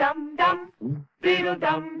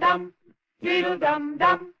Dee-dum-dum,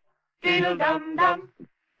 dee-dum-dum, dee-dum-dum.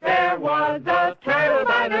 There was a turtle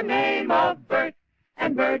by the name of Bert,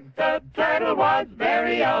 and Bert the turtle was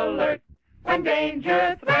very alert. When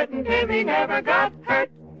danger threatened him, he never got hurt.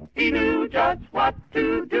 He knew just what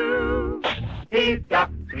to do. He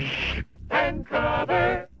ducked and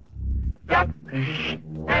covered, ducked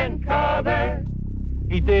and covered.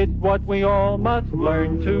 He did what we all must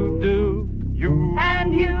learn to do. You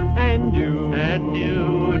and you and you and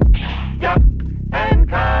you. Duck and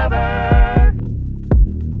cover.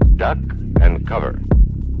 Duck and cover.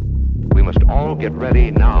 We must all get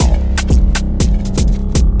ready now.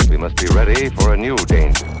 We must be ready for a new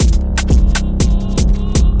danger.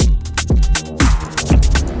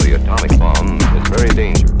 The atomic bomb is very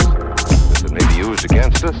dangerous. If it may be used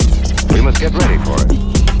against us, we must get ready for it.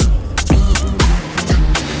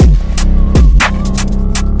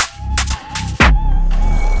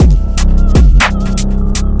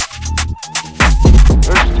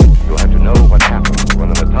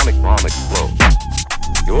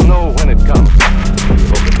 You'll know when it comes. We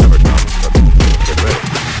hope it never comes, but get ready.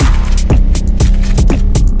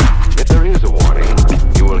 If there is a warning,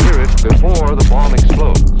 you will hear it before the bomb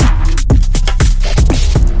explodes.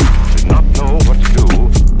 If you do not know what to do,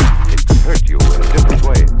 it could hurt you in different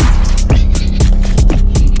ways.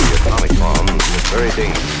 The atomic bomb is very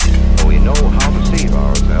dangerous, so we know how to save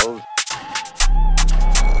ourselves.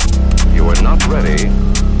 If you are not ready,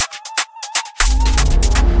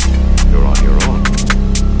 you're on your own.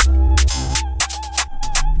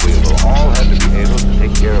 All have to be able to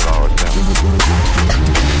take care of ourselves.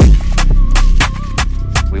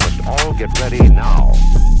 We must all get ready now.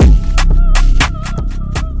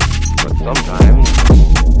 But sometimes,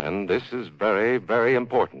 and this is very, very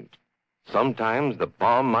important, sometimes the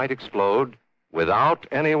bomb might explode without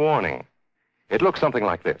any warning. It looks something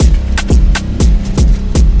like this.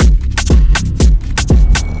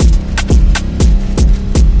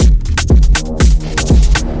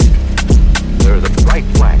 There's a bright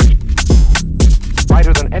flash.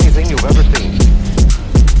 Brighter than anything you've ever seen.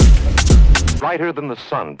 Brighter than the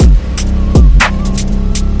sun.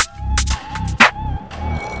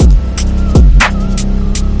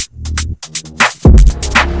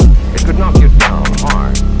 It could knock you down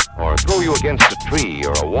hard, or throw you against a tree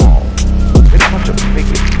or a wall.